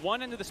on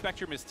one end of the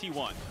spectrum is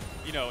T1.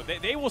 You know,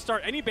 they will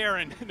start any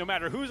Baron, no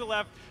matter who's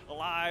alive,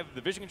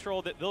 the vision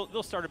control,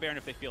 they'll start a Baron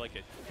if they feel like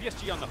it.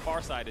 PSG on the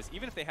far side is,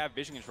 even if they have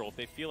vision control, if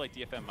they feel like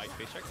DFM might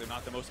face check, they're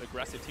not the most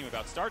aggressive team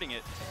about starting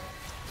it.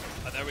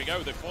 And there we go,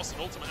 they forced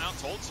an ultimate out,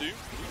 Tol2.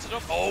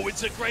 Oh,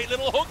 it's a great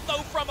little hook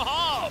though from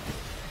Harp!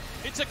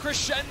 It's a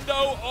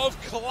crescendo of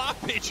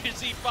clappage as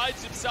he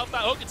finds himself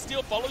that hook, and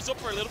Steel follows up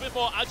for a little bit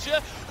more.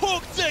 Aja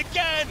hooked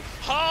again!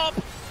 Harp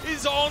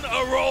is on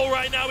a roll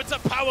right now. It's a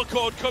power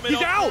chord coming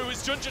on through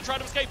as Junjia trying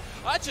to escape.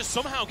 Aja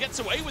somehow gets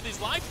away with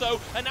his life though,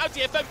 and now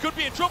DFM could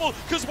be in trouble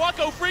because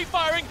Wako free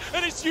firing,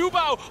 and it's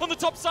Yubao on the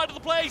top side of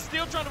the play.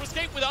 Steel trying to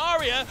escape with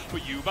Arya,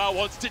 but Yubao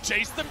wants to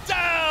chase them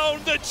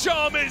down. The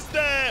charm is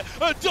there.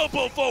 A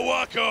double for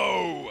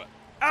Wako.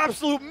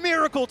 Absolute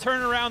miracle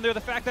turnaround there. The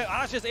fact that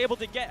Aja is able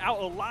to get out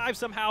alive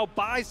somehow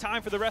buys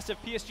time for the rest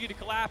of PSG to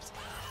collapse.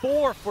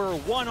 4 for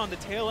 1 on the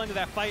tail end of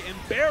that fight, and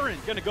Baron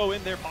going to go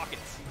in their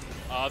pockets.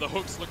 The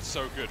hooks looked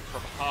so good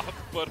from Harp,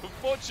 but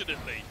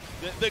unfortunately,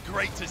 the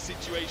greater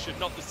situation,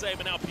 not the same.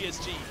 And now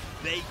PSG,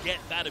 they get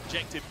that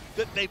objective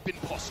that they've been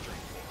posturing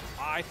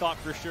for. I thought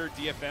for sure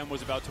DFM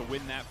was about to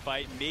win that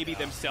fight, maybe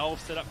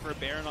themselves set up for a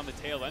Baron on the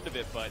tail end of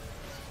it, but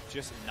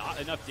just not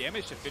enough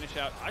damage to finish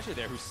out Aja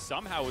there, who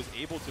somehow was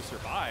able to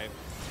survive.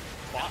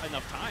 Bought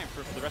enough time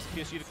for the rest of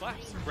PSG to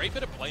collapse. Great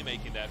bit of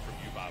playmaking there from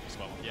Yubao as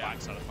well on the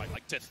backside of the fight,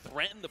 like to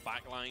threaten the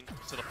backline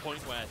to the point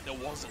where there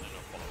wasn't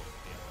enough follow-up.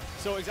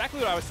 So exactly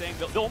what I was saying.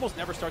 They'll almost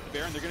never start the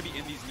Baron. They're going to be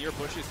in these near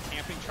bushes,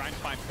 camping, trying to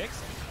find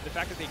picks. The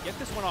fact that they get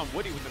this one on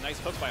Woody with a nice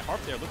hook by Harp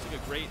there looks like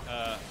a great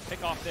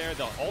pick off there.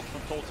 The ult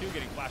from Sol 2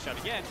 getting flashed out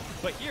again.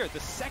 But here,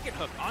 the second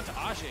hook onto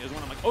Aja is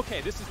when I'm like,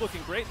 okay, this is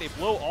looking great. They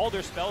blow all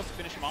their spells to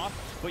finish him off.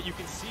 But you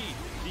can see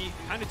the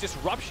kind of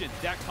disruption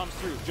that comes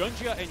through.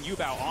 Junjia and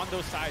Yubao on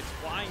those sides,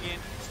 flying in,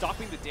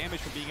 stopping the damage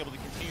from being able to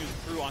continue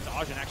through onto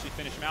Aja and actually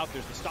finish him out.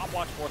 There's the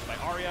stopwatch forced by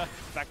Arya.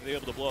 The fact that they're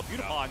able to blow up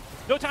Unipon.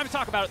 No time to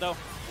talk about it, though.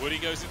 Woody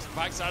goes into the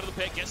backside of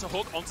the pit, gets a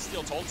hook onto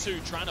Steel Toll 2,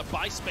 trying to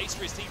buy space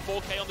for his team.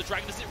 4K on the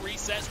Dragon as it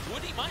resets.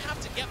 Woody might have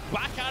to get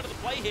back out of the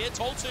play here.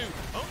 Toll 2,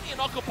 only a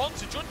knock up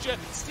onto Junjia.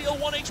 Steel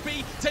 1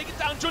 HP, taking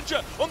down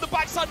Junjia on the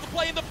backside of the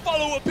play, and the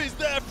follow-up is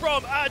there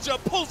from Aja.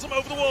 Pulls him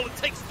over the wall and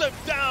takes them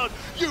down.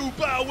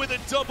 Yubao with a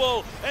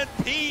double, and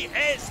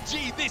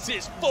PSG, this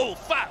is full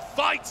fat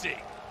fighting.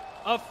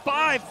 A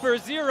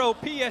 5-for-0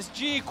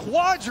 PSG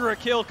quadra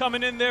kill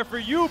coming in there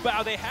for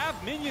Yubao. They have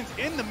minions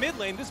in the mid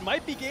lane. This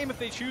might be game if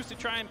they choose to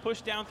try and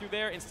push down through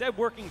there. Instead,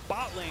 working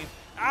bot lane.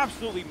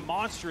 Absolutely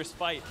monstrous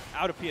fight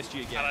out of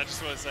PSG again. And I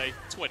just want to say,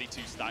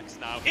 22 stacks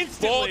now.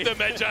 Instantly. Bought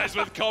the Medjais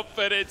with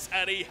confidence,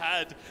 and he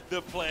had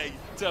the play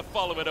to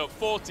follow it up,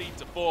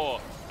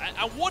 14-4. And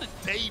what a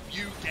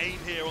debut game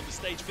here on the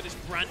stage for this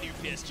brand new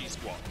PSG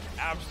squad.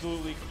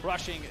 Absolutely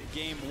crushing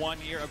game one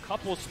here. A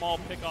couple small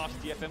pickoffs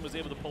DFM was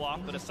able to pull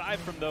off, but aside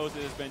from those,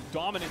 it has been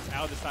dominance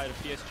out of the side of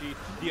PSG.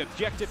 The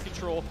objective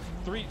control,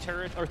 3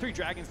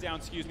 dragons down,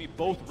 excuse me,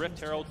 both Rift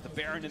Heralds, the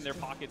Baron in their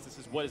pockets. This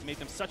is what has made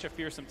them such a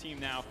fearsome team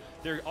now.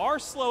 They are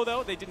slow,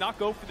 though. They did not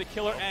go for the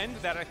killer end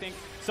that I think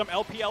some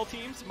LPL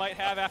teams might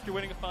have after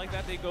winning a fight like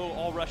that. They go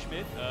all rush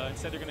mid.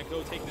 Instead, they're going to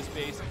go take this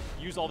base,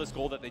 use all this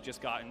gold that they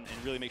just got, and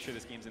really make sure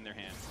this game's in their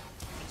hands.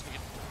 Once we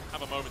can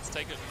have a moment to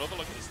take another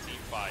look at this team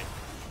fight.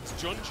 It's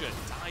Junjia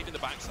dive in the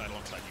backside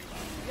alongside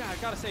Yubao. Yeah, I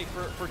gotta say,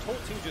 for Tolt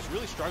 2, just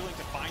really struggling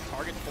to find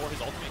targets for his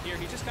ultimate here.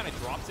 He just kind of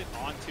drops it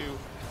onto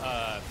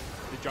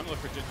the jungler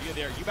for Junjia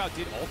there. Yubao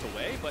did ult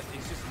away, but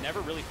he's just never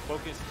really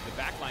focused the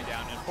backline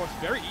down. And of course,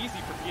 very easy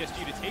for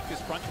PSG to take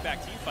this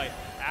front-to-back team fight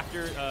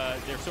after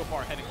they're so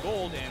far ahead in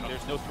gold and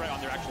there's no threat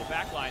on their actual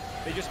backline.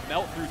 They just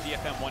melt through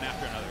DFM one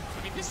after another.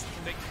 I mean,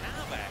 they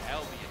have a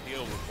healthy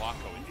deal with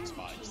Wako in these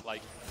fights.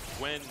 Like,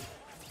 when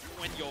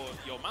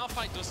your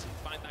Malphite doesn't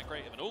find that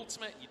great of an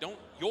ultimate,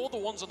 you're the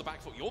ones on the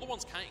back foot, you're the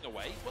ones counting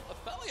away, but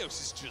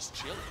Aphelios is just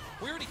chilling.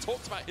 We already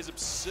talked about his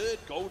absurd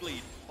gold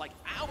lead like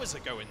hours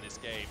ago in this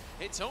game.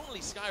 It's only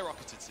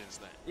skyrocketed since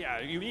then. Yeah,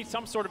 you need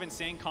some sort of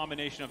insane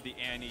combination of the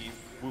Annie,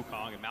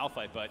 Wukong, and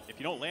Malphite, but if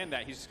you don't land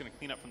that, he's just going to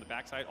clean up from the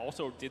backside.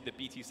 Also did the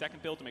BT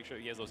second build to make sure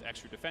he has those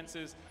extra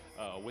defenses,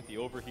 with the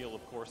overheal,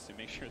 of course, to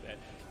make sure that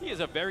he is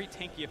a very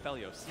tanky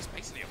Aphelios. He's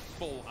basically a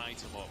full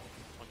item up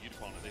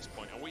Unipon at this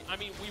point. And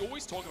we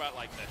always talk about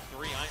like the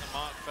 3-item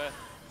mark for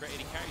great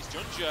AD carries.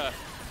 Junjia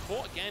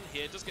fought again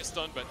here, does get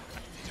stunned, but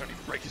they don't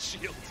even break his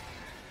shield.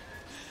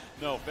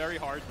 No, very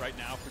hard right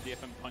now for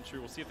DFM Puncher.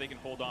 We'll see if they can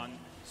hold on.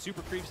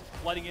 Super creeps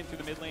flooding in through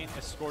the mid lane,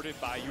 escorted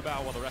by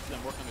Yubao while the rest of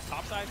them work on the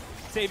top side.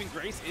 Saving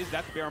grace is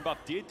that the Baron buff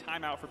did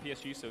time out for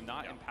PSG, so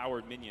not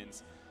empowered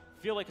minions.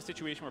 Feel like a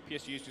situation where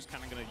PSG is just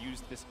kind of going to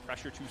use this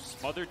pressure to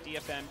smother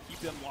DFM, keep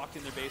them locked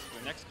in their base for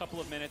the next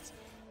couple of minutes.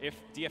 If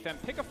DFM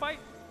pick a fight,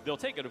 they'll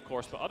take it, of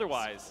course, but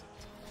otherwise...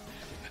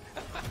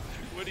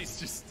 Woody's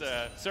just...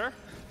 Sir?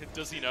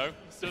 Does he know?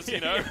 Does he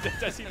know?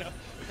 Does he know?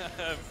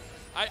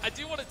 I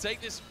do want to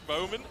take this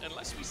moment,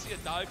 unless we see a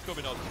dive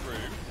coming on through.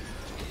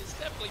 It's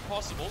definitely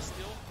possible.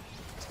 Still,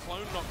 it's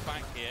clone knocked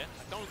back here.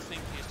 I don't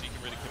think PSG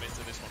can really commit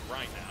to this one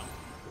right now.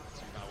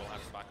 So now we'll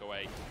have to back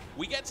away.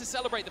 We get to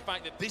celebrate the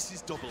fact that this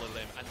is double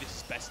elim and this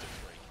is best of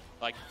 3.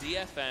 Like,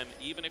 DFM,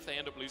 even if they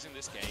end up losing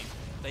this game,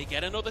 they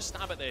get another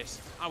stab at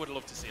this. I would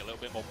love to see a little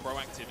bit more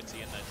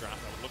proactivity in their draft.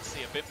 I would love to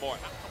see a bit more.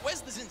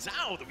 Where's the Xin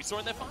Zhao that we saw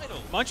in their final?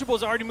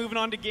 Munchable's already moving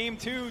on to game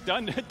 2,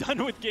 done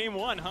with game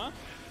 1, huh?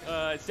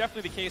 It's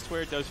definitely the case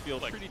where it does feel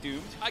pretty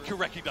doomed. I can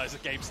recognize a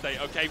game state,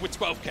 okay? We're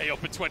 12K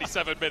up in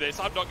 27 minutes.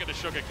 I'm not going to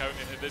sugarcoat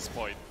it at this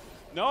point.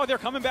 No, they're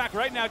coming back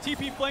right now.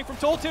 TP flank from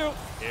Toll 2.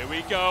 Here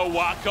we go.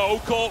 Wako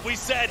caught. We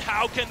said,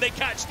 how can they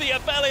catch the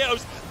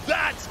Aphelios?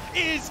 That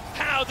is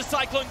how the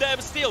Cyclone there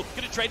was Steel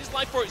going to trade his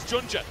life for it.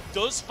 Junjia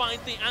does find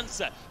the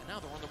answer. And now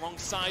they're on the wrong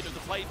side of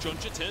the play.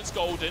 Junjia turns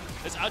golden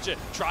as Aja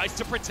tries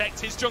to protect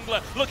his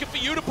jungler. Looking for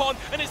Unipon,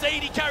 and his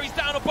AD carries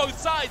down on both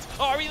sides.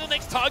 Ari the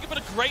next target, but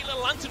a great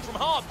little lantern from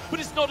Harp. But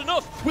it's not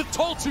enough. With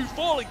Toll 2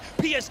 falling,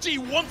 PSG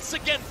once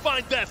again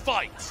find their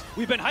fight.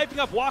 We've been hyping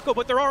up Wako,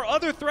 but there are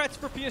other threats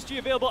for PSG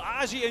available.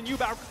 Aji and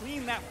Yubao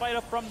clean that fight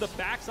up from the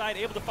backside,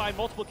 able to find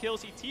multiple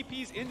kills. He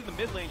TPs into the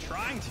mid lane,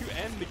 trying to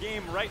end the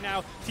game right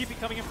now. TP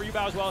coming in for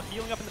Yubao as well,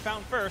 healing up in the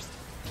fountain first.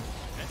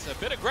 It's a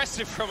bit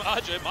aggressive from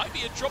Aja. Might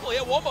be in trouble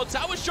here. One more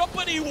tower shot,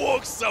 but he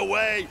walks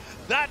away.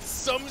 That's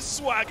some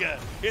swagger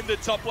in the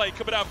top lane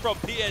coming out from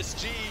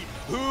PSG,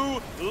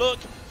 who look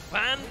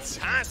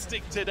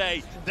fantastic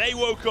today. They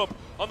woke up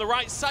on the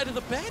right side of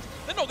the bed.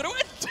 They're not going to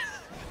win.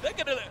 They're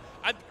going to...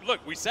 And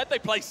look, we said they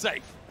play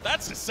safe.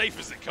 That's as safe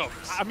as it comes.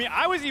 I mean,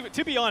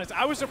 to be honest,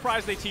 I was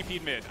surprised they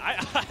TP'd mid. I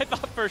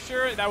thought for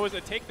sure that was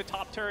a take the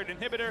top turret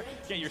inhibitor,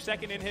 get your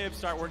second inhib,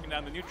 start working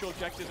down the neutral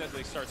objectives as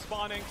they start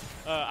spawning.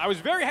 I was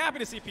very happy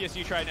to see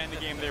PSG try to end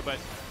the game there, but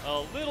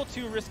a little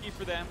too risky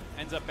for them.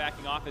 Ends up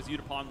backing off as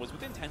Udapon was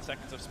within 10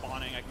 seconds of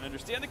spawning. I can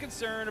understand the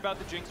concern about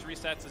the Jinx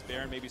resets as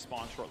Baron maybe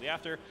spawns shortly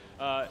after.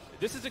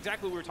 This is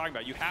exactly what we were talking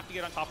about. You have to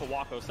get on top of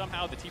Wako.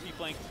 Somehow the TP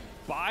flank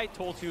by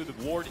Toltu, the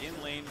ward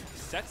in lane,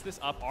 sets this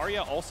up.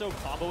 Arya also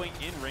comboing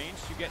in range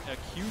to get a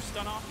Q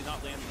stun off, did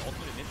not land the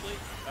ultimate initially,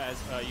 as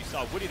you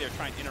saw Woody there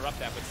trying to interrupt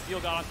that, but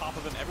Steel got on top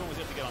of him, everyone was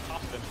able to get on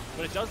top of him,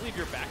 but it does leave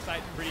your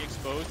backside pretty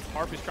exposed.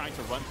 Harp is trying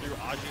to run through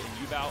Aji and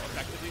Yubao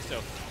effectively,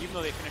 so even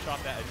though they finish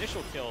off that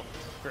initial kill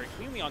very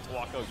cleanly onto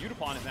Wako,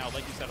 Udapon is now,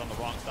 like you said, on the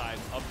wrong side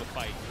of the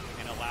fight,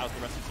 and allows the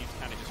rest of the team to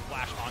kind of just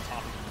flash on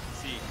top of him. You can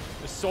see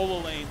the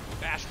solo lane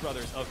Bash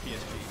brothers of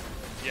PSG.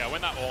 Yeah,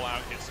 when that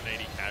all-out hits an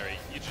AD carry,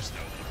 you just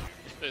know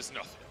there's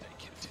nothing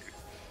they can do.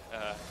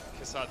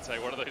 Cassante,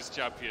 one of those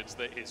champions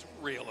that is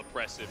real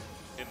oppressive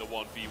in the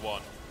 1v1.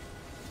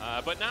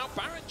 But now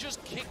Baron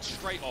just kicked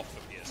straight off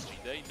for PSG.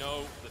 They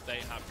know that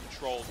they have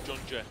control.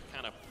 Junja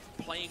kind of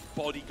playing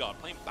bodyguard,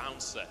 playing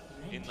bouncer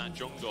in that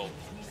jungle.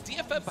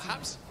 DFM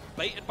perhaps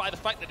baited by the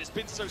fact that it's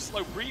been so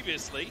slow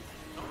previously.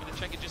 Not going to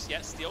check it just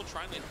yet. Steel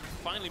trying to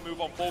finally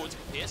move on forwards.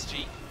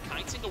 PSG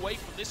kiting away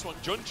from this one.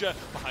 Junja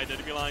behind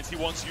enemy lines. He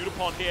wants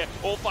Udapon here.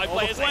 All five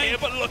players are here,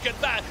 but look at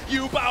that.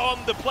 Yubao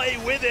on the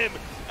play with him.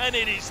 And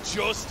it is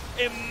just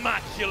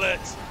immaculate.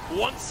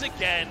 Once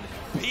again,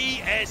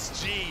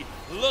 PSG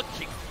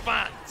looking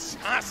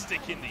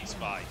fantastic in these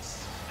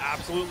fights.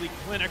 Absolutely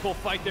clinical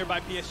fight there by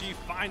PSG,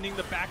 finding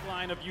the back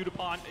line of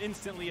Udapon,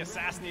 instantly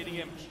assassinating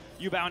him.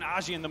 Yubao and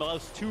Aji in the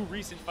most two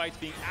recent fights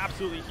being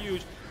absolutely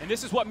huge. And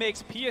this is what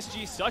makes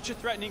PSG such a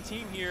threatening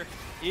team here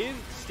in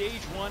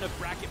stage 1 of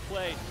bracket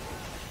play.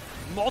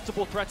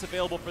 Multiple threats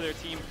available for their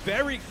team.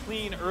 Very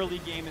clean early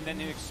game, and then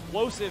an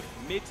explosive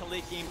mid to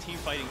late game team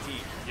fighting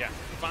team. Yeah,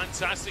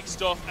 fantastic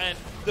stuff. And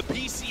the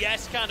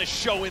PCS kind of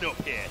showing up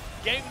here.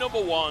 Game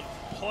number 1,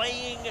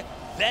 playing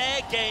their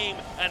game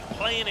and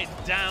playing it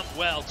damn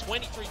well.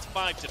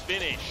 23-5 to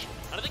finish.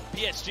 And I think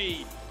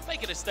PSG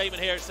making a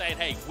statement here saying,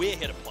 hey, we're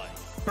here to play.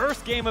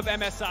 First game of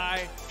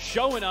MSI,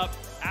 showing up,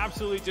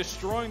 absolutely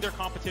destroying their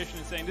competition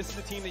and saying this is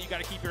a team that you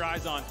got to keep your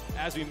eyes on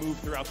as we move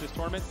throughout this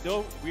tournament.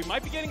 Though we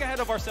might be getting ahead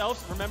of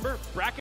ourselves. Remember, bracket